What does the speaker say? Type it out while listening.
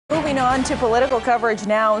Moving on to political coverage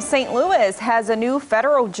now, St. Louis has a new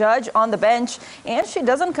federal judge on the bench, and she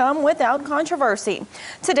doesn't come without controversy.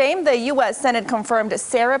 Today, the U.S. Senate confirmed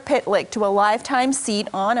Sarah Pytlick to a lifetime seat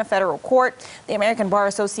on a federal court. The American Bar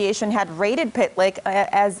Association had rated Pytlick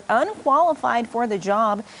as unqualified for the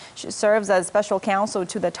job. She serves as special counsel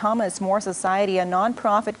to the Thomas More Society, a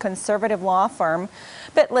nonprofit conservative law firm.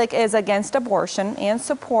 Pytlick is against abortion and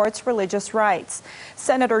supports religious rights.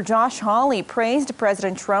 Senator Josh Hawley praised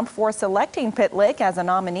President Trump for selecting Pytlick as a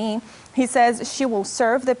nominee. He says she will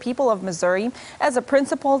serve the people of Missouri as a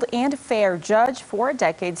principled and fair judge for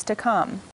decades to come.